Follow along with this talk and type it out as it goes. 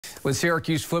With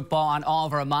Syracuse football on all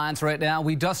of our minds right now,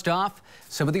 we dust off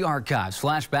some of the archives.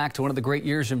 Flashback to one of the great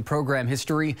years in program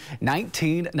history,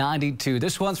 1992.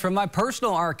 This one's from my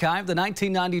personal archive, the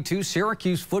 1992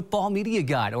 Syracuse Football Media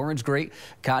Guide. Orange great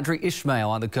Kadri Ishmael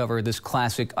on the cover of this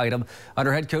classic item.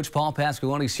 Under head coach Paul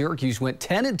Pasqualoni, Syracuse went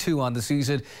 10-2 on the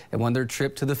season and won their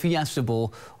trip to the Fiesta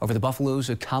Bowl over the Buffaloes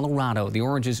of Colorado. The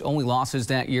Orange's only losses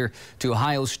that year to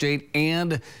Ohio State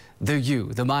and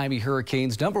the Miami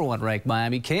Hurricanes, #1 ranked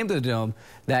Miami, came to the Dome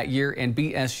that year and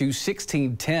beat SU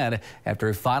 16-10 after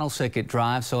a final second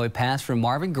drive. So a pass from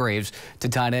Marvin Graves to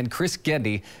tight end Chris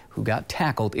Gedney, who got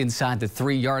tackled inside the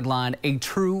 3-yard line. A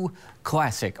true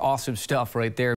classic. Awesome stuff right there.